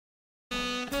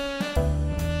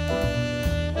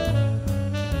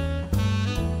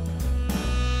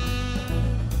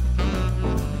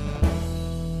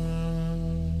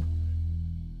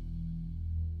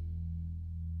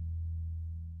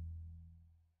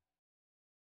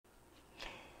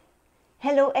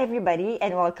Hello everybody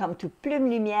and welcome to Plume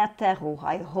Lumière Tarot.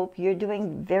 I hope you're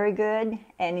doing very good,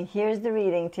 and here's the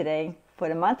reading today for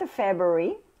the month of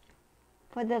February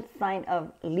for the sign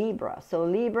of Libra. So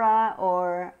Libra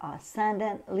or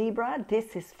Ascendant Libra,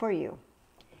 this is for you.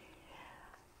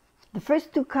 The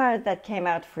first two cards that came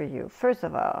out for you, first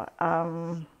of all,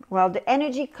 well, the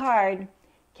energy card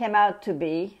came out to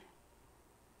be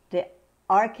the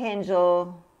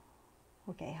Archangel,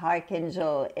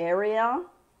 Archangel Ariel,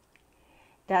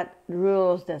 that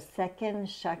rules the second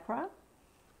chakra.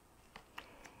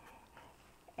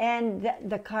 And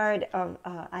the card of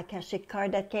Akashic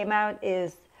card that came out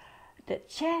is the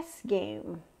chess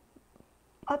game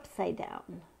upside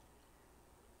down.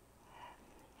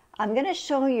 I'm going to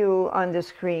show you on the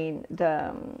screen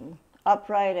the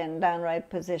upright and downright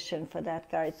position for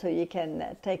that card so you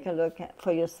can take a look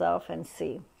for yourself and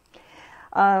see.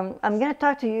 I'm going to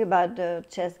talk to you about the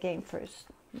chess game first.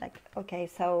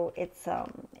 So it's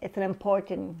an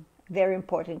important, very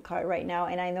important card right now,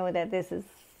 and I know that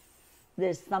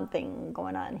there's something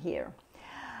going on here.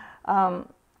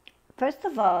 First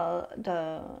of all,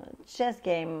 the chess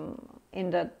game in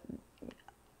the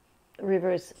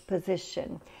reverse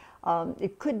position,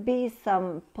 it could be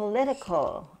some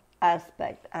political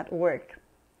aspect at work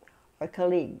or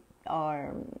colleague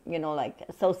or like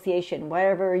association,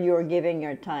 wherever you're giving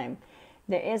your time.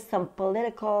 There is some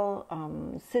political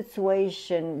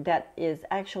situation that is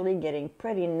actually getting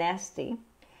pretty nasty,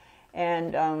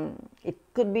 and it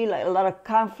could be like a lot of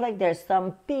conflict. There's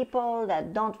some people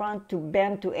that don't want to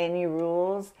bend to any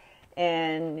rules,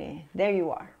 and there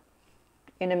you are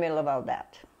in the middle of all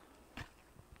that.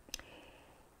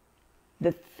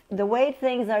 The way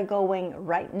things are going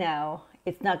right now,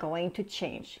 it's not going to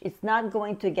change. It's not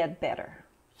going to get better.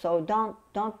 So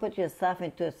don't put yourself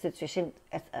into a situation,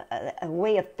 a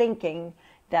way of thinking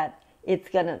that it's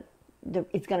gonna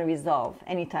resolve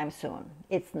anytime soon.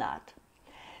 It's not.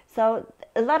 So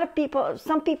a lot of people,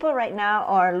 some people right now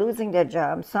are losing their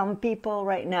jobs. Some people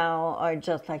right now are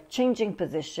just like changing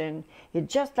position.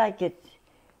 It's just like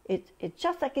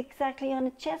exactly on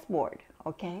a chessboard,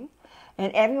 okay?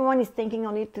 And everyone is thinking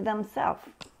only to themselves,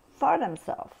 for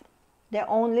themselves, their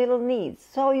own little needs.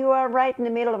 So you are right in the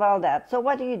middle of all that. So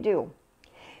what do you do?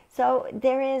 So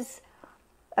there is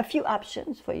a few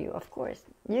options for you, of course.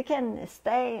 You can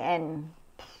stay and,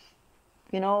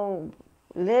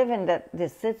 live in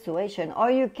this situation, or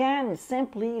you can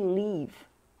simply leave,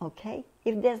 okay?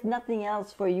 If there's nothing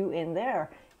else for you in there,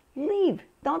 leave.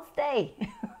 Don't stay.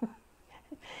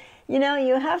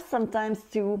 You have sometimes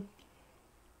to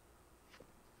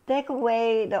take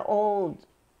away the old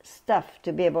stuff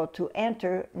to be able to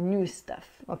enter new stuff,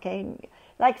 okay?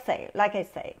 Like I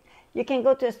say, you can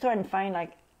go to a store and find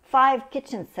like 5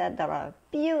 kitchen sets that are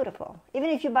beautiful. Even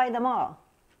if you buy them all,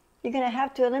 you're going to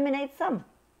have to eliminate some,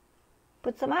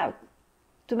 put some out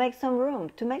to make some room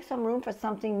for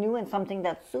something new and something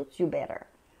that suits you better,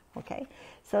 okay?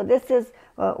 So this is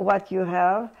what you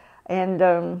have,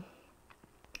 and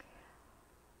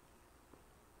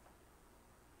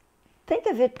think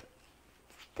of it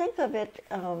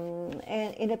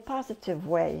in a positive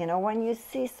way. When you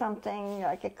see something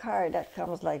like a card that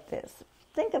comes like this,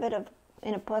 think of it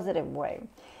in a positive way.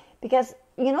 Because,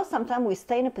 sometimes we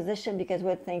stay in a position because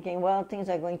we're thinking, well, things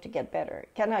are going to get better.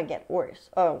 It cannot get worse.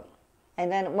 Oh,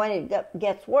 and then when it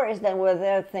gets worse, then we're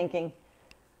there thinking,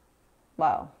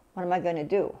 wow, what am I going to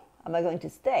do? Am I going to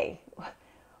stay?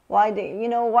 Why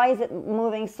is it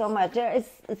moving so much? There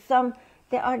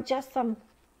are just some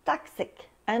toxic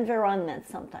environment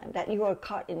sometimes that you are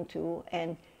caught into,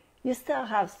 and you still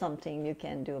have something you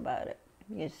can do about it,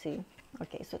 you see.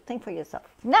 Okay, so think for yourself.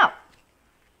 Now,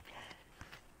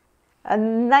 a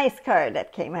nice card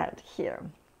that came out here.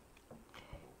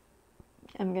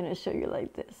 I'm going to show you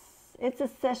like this. It's a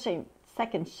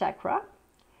second chakra,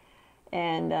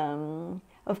 and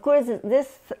of course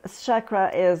this chakra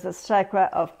is a chakra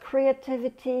of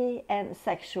creativity and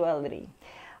sexuality.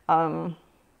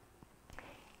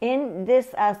 In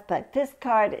this aspect, this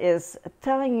card is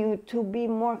telling you to be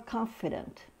more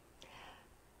confident,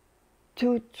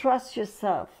 to trust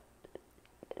yourself,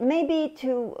 maybe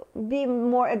to be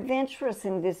more adventurous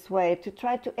in this way, to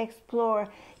try to explore,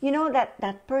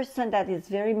 that person that is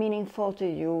very meaningful to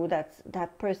you,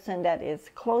 that person that is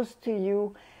close to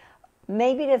you.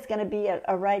 Maybe there's going to be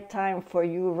a right time for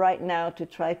you right now to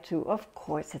try to, of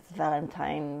course, it's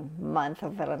Valentine, month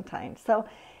of Valentine. So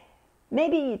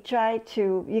maybe you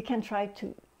can try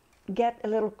to get a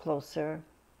little closer,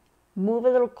 move a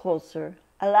little closer,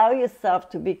 allow yourself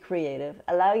to be creative,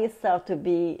 allow yourself to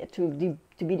be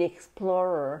the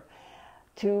explorer,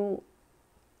 to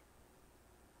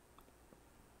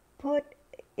put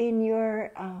in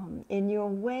your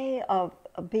way of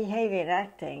behaving and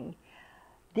acting,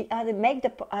 make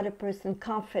the other person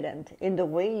confident in the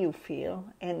way you feel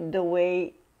and the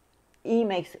way he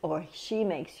makes or she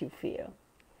makes you feel.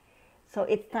 So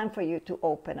it's time for you to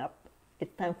open up.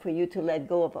 It's time for you to let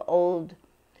go of an old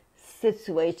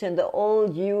situation, the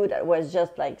old you that was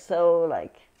just like so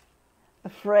like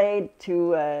afraid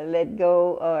to let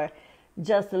go, or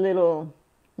just a little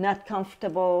not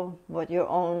comfortable with your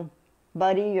own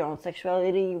body, your own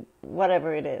sexuality,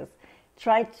 whatever it is.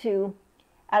 Try to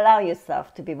allow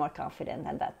yourself to be more confident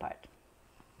in that part.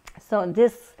 So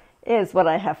this is what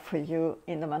I have for you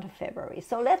in the month of February.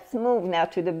 So let's move now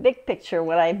to the big picture,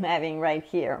 what I'm having right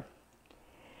here.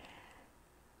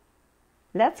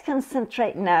 Let's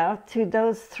concentrate now to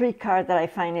those three cards that I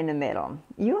find in the middle.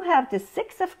 You have the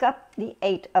Six of Cups, the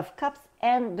Eight of Cups,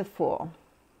 and the Fool.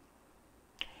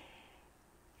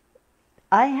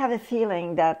 I have a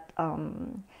feeling that,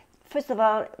 first of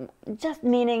all, just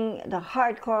meaning the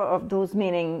hardcore of those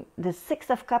meaning, the Six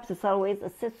of Cups is always a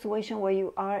situation where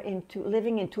you are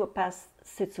living into a past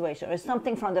situation or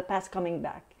something from the past coming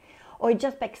back. Or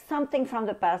just like something from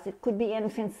the past. It could be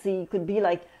infancy, it could be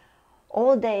like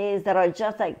old days that are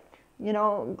just like, you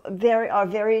know, very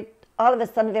all of a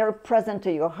sudden very present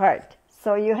to your heart.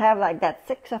 So you have like that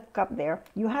Six of Cups there.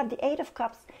 You have the Eight of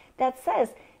Cups that says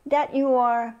that you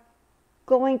are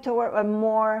going toward a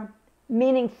more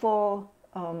meaningful,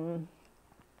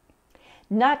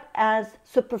 not as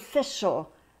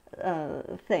superficial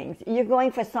things. You're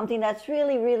going for something that's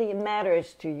really, really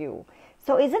matters to you.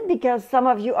 So is it because some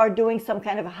of you are doing some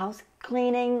kind of house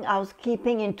cleaning,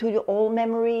 housekeeping into your old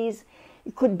memories?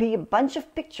 It could be a bunch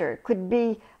of pictures, it could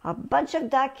be a bunch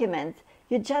of documents.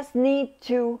 You just need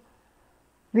to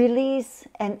release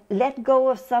and let go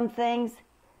of some things.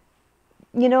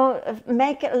 You know,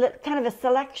 make a kind of a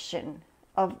selection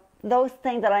of those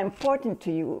things that are important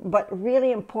to you, but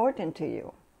really important to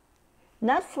you.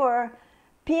 Not for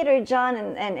Peter, John,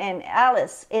 and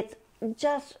Alice. It's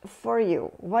just for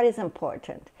you, what is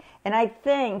important. And I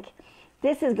think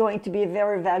this is going to be a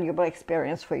very valuable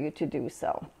experience for you to do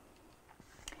so.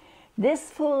 This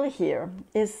Fool here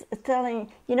is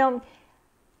telling, you know,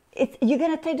 you're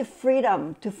going to take the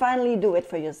freedom to finally do it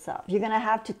for yourself. You're going to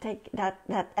have to take that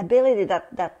ability,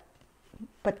 that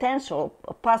potential,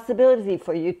 possibility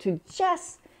for you to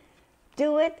just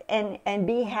do it and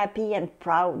be happy and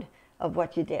proud of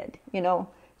what you did, you know.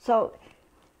 So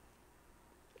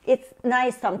it's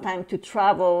nice sometimes to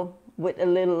travel with a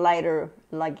little lighter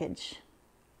luggage.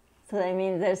 So that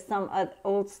means there's some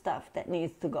old stuff that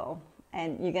needs to go.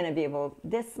 And you're going to be able,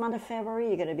 this month of February,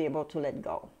 you're going to be able to let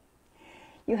go.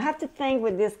 You have to think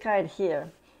with this card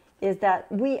here is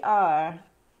that we are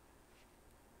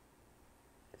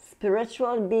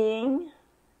spiritual being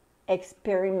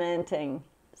experimenting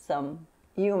some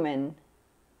human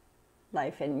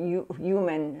life and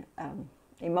human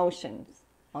emotions,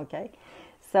 okay?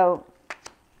 So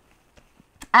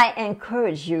I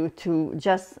encourage you to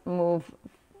just move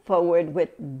forward with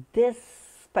this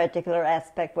particular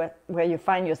aspect where you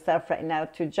find yourself right now,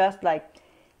 to just like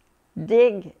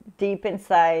dig deep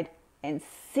inside and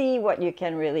see what you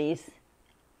can release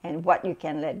and what you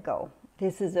can let go.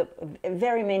 This is a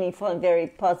very meaningful and very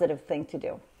positive thing to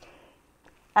do.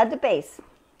 At the base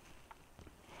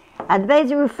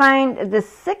you will find the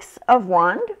Six of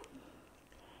Wands.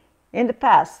 In the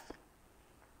past,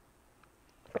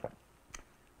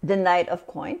 the Knight of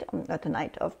Coins, not the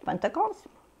Knight of Pentacles.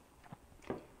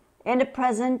 In the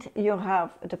present, you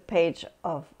have the Page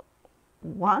of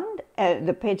Wands,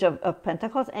 the Page of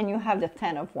Pentacles, and you have the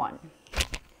Ten of Wands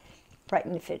right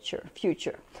in the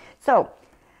future. So,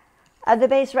 at the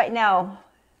base right now,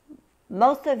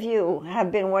 most of you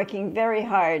have been working very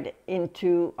hard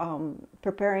into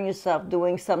preparing yourself,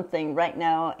 doing something right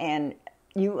now, and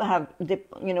you have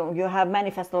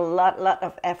manifested a lot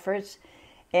of efforts,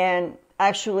 and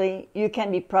actually you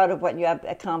can be proud of what you have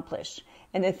accomplished.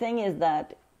 And the thing is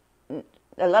that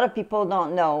a lot of people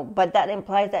don't know, but that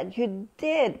implies that you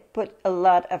did put a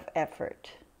lot of effort.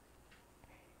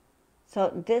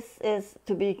 So this is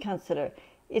to be considered.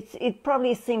 It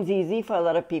probably seems easy for a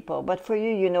lot of people, but for you,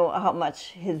 you know how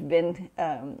much it's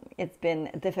been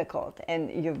difficult,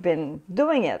 and you've been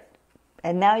doing it,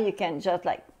 and now you can just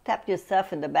like tap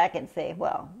yourself in the back and say,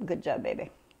 well, good job,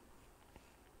 baby.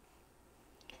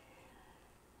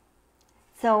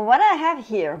 So what I have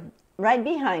here, right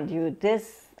behind you,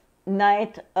 this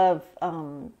Knight of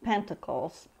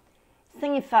Pentacles,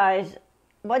 signifies,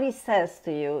 what he says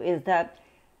to you is that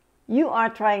you are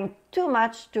trying too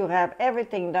much to have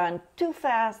everything done too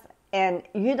fast, and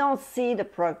you don't see the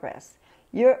progress.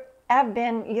 You're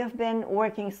you've been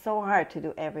working so hard to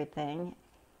do everything.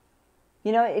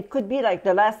 You know, it could be like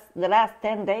the last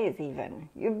 10 days even.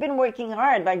 You've been working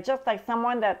hard, like just like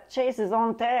someone that chases his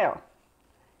own tail.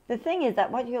 The thing is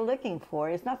that what you're looking for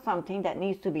is not something that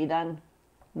needs to be done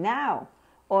now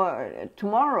or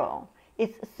tomorrow.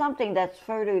 It's something that's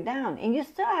further down, and you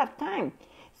still have time.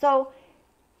 So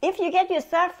if you get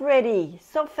yourself ready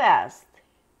so fast,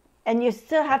 and you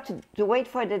still have to wait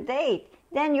for the date,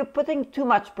 then you're putting too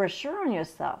much pressure on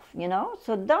yourself, you know?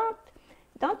 So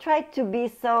don't try to be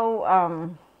so,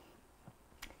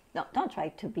 don't try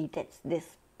to be this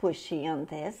pushy on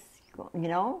this, you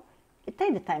know?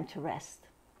 Take the time to rest.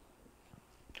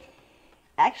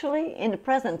 Actually, in the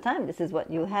present time, this is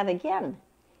what you have again.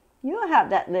 You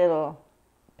have that little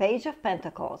Page of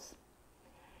Pentacles.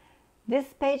 This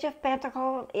Page of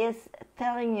Pentacles is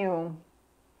telling you,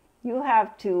 you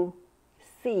have to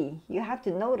see, you have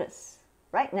to notice.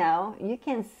 Right now, you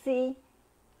can see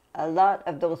a lot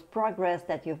of those progress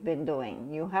that you've been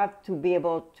doing. You have to be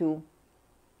able to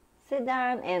sit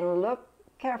down and look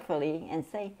carefully and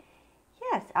say,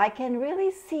 yes, I can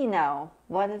really see now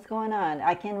what is going on.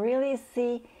 I can really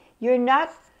see you're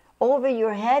not over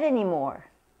your head anymore.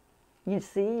 You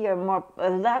see, you're a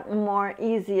lot more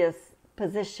easiest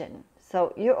position.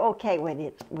 So you're okay with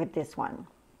it, with this one.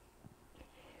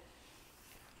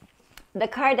 The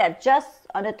card that just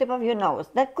on the tip of your nose,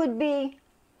 that could be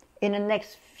in the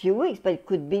next few weeks, but it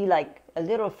could be like a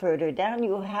little further down.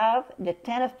 You have the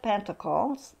Ten of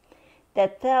Pentacles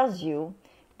that tells you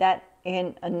that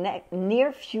in a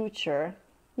near future,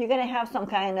 you're going to have some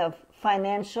kind of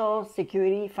financial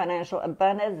security, financial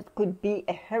abundance. It could be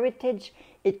a heritage.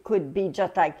 It could be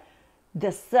just like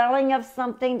the selling of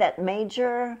something that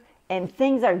major, and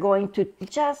things are going to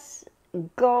just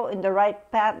go in the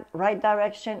right path, right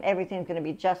direction. Everything's going to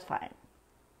be just fine.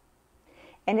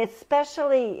 And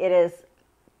especially it is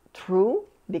true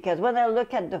because when I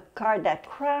look at the card that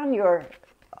crown your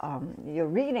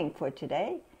reading for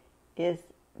today is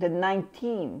the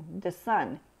 19, the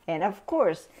Sun. And of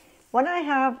course, when I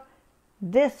have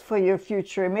this for your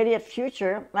future, immediate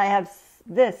future, I have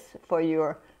this for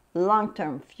your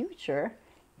long-term future,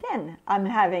 then I'm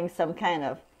having some kind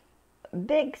of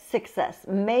big success,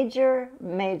 major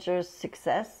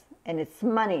success, and it's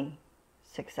money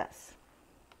success.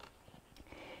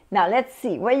 Now let's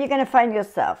see where you're going to find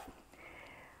yourself.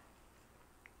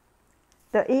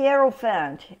 The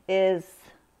Hierophant is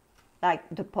like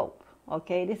the Pope,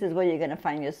 okay? This is where you're going to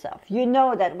find yourself. You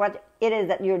know that what it is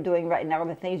that you're doing right now,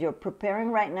 the things you're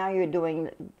preparing right now,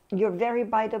 you're very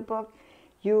by the book,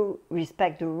 you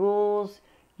respect the rules,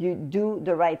 you do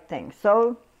the right thing.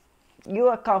 So you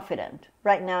are confident.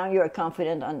 Right now you are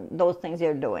confident on those things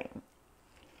you're doing.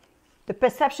 The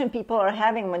perception people are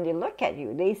having when they look at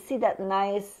you, they see that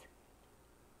nice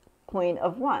Queen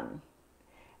of Wands.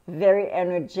 Very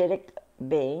energetic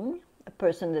being, a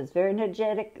person that's very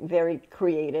energetic, very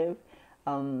creative,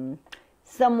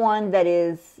 someone that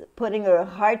is putting her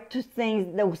heart to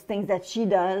things, those things that she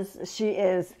does. She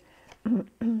is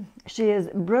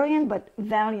brilliant but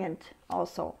valiant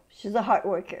also. She's a hard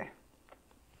worker.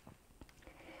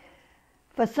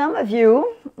 For some of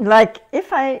you, like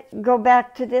if I go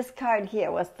back to this card here, I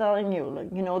was telling you,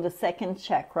 you know, the second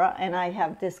chakra, and I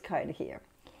have this card here.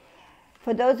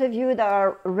 For those of you that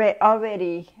are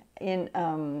already in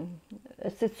a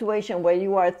situation where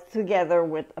you are together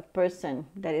with a person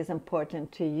that is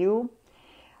important to you,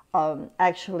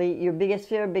 actually your biggest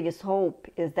fear, biggest hope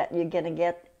is that you're going to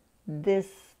get this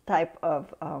type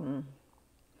of,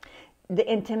 the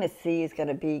intimacy is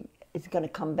going to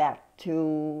come back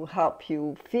to help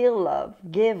you feel love,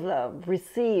 give love,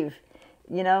 receive,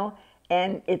 you know,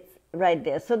 and it's right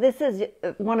there. So this is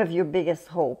one of your biggest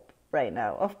hope right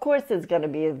now. Of course, it's going to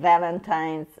be a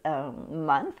Valentine's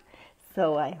month,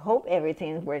 so I hope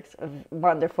everything works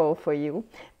wonderful for you.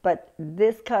 But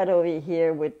this card over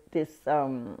here with this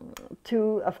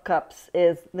Two of Cups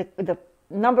is the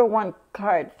number one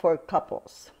card for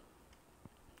couples.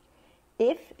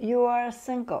 If you are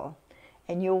single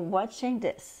and you're watching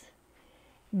this,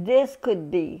 this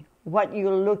could be what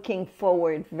you're looking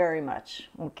forward very much,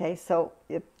 okay? So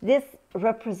this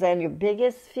represents your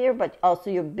biggest fear, but also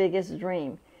your biggest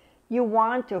dream. You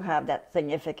want to have that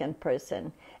significant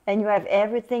person, and you have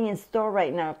everything in store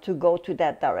right now to go to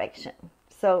that direction.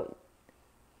 So,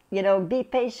 you know, be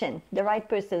patient. The right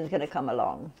person is going to come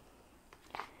along.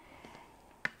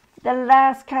 The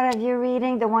last card of your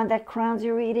reading, the one that crowns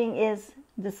your reading, is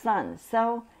the Sun.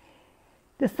 So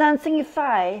the Sun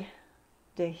signifies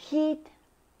the heat,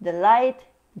 the light,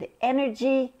 the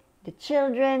energy, the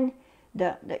children,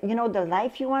 you know, the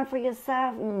life you want for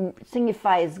yourself.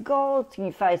 Signifies gold,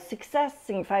 signifies success,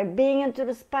 signifies being into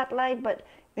the spotlight, but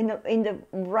in the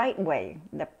right way,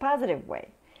 the positive way.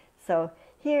 So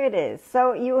here it is.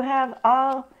 So you have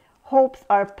all hopes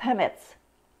are permits.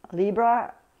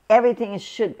 Libra, everything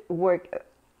should work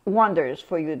wonders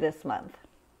for you this month.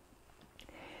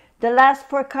 The last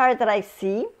 4 cards that I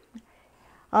see,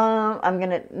 I'm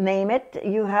going to name it.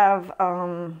 You have,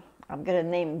 I'm going to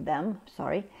name them,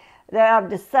 sorry. They have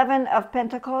the 7 of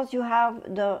Pentacles. You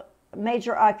have the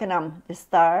Major Arcanum, the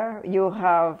Star. You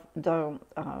have the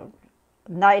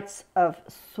Knights of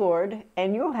Sword.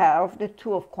 And you have the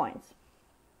 2 of Coins.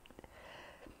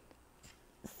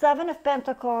 7 of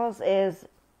Pentacles is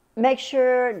make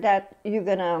sure that you're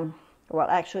going to, well,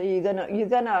 actually, you're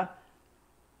gonna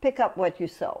pick up what you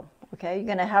sow, okay? You're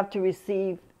going to have to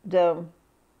receive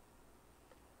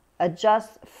a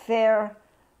just, fair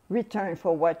return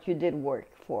for what you did work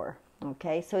for,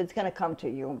 okay? So it's going to come to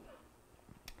you.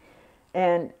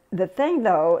 And the thing,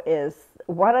 though, is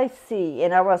what I see,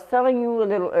 and I was telling you a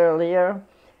little earlier,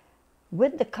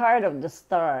 with the card of the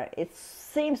Star, it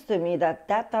seems to me that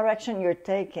that direction you're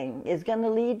taking is going to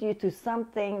lead you to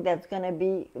something that's going to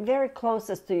be very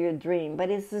closest to your dream. But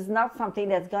this is not something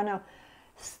that's going to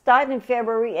start in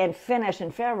February and finish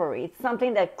in February. It's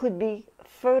something that could be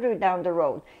further down the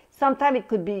road. Sometimes it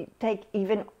could be take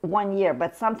even 1 year,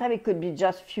 but sometimes it could be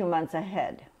just a few months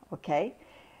ahead, okay?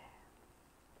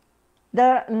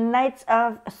 The Knights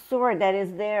of Swords that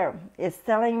is there is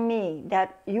telling me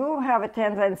that you have a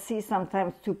tendency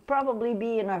sometimes to probably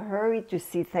be in a hurry to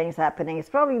see things happening. It's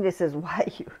probably this is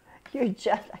why you're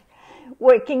just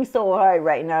working so hard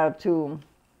right now to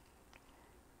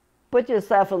put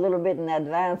yourself a little bit in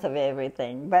advance of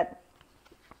everything. But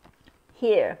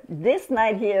here, this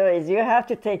night here is you have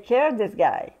to take care of this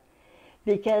guy,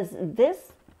 because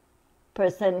this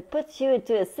person puts you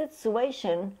into a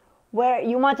situation where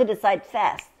you want to decide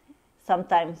fast,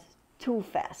 sometimes too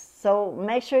fast. So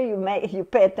make sure you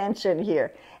pay attention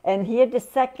here. And here the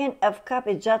 2 of Cups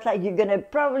is just like you're going to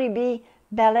probably be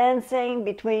balancing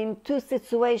between 2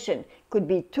 situations. Could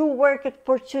be 2 work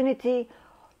opportunity,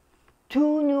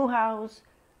 2 new house,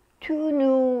 2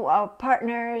 new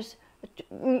partners.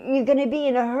 You're going to be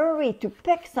in a hurry to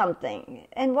pick something.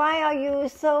 And why are you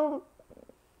so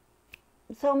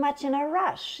much in a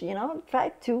rush? You know, try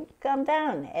to calm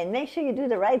down and make sure you do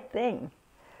the right thing.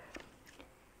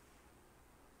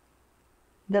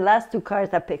 The last 2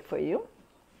 cards I picked for you,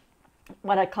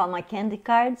 what I call my candy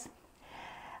cards.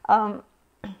 I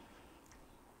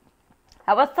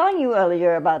was telling you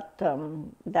earlier about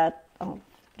the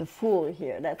Fool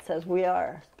here that says we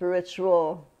are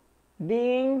spiritual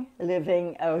being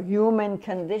living a human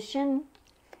condition,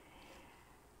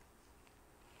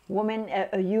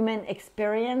 a human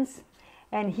experience.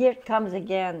 And here it comes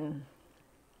again.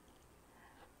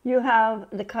 You have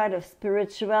the card of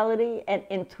spirituality and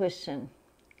intuition.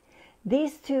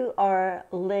 These 2 are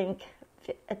linked,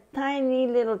 a tiny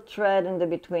little thread in the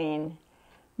between.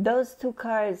 Those 2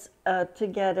 cards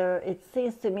together, it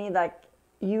seems to me like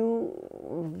you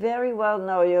very well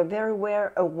know, you're very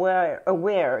aware,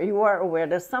 you are aware.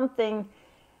 There's somebody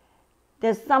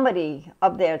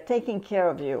up there taking care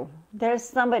of you. There's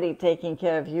somebody taking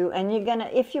care of you, and you're gonna,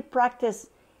 if you practice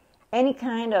any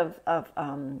kind of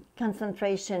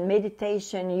concentration,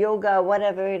 meditation, yoga,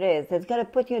 whatever it is, it's gonna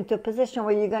put you into a position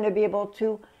where you're gonna be able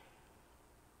to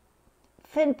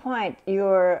pinpoint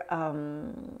your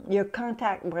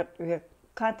contact with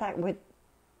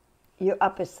your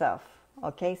upper self.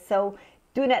 Okay, so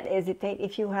do not hesitate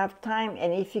if you have time,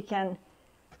 and if you can,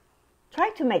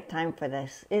 try to make time for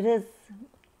this.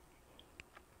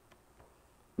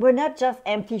 We're not just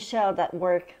empty shell that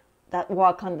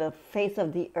walk on the face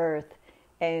of the earth,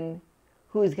 and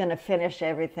who's going to finish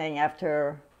everything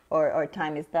after our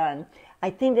time is done.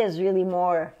 I think there's really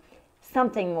more,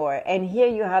 something more. And here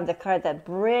you have the card that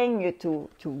bring you to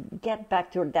get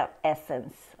back to that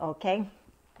essence, okay?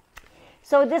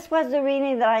 So this was the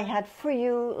reading that I had for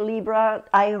you, Libra.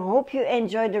 I hope you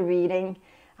enjoyed the reading.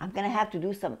 I'm going to have to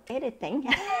do some editing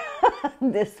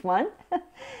this one.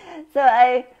 So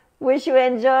I wish you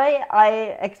enjoy.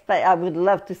 I would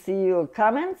love to see your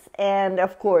comments. And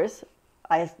of course,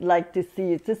 I'd like to see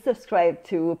you to subscribe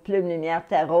to Plume Lumière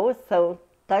Tarot. So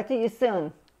talk to you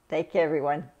soon. Take care,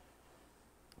 everyone.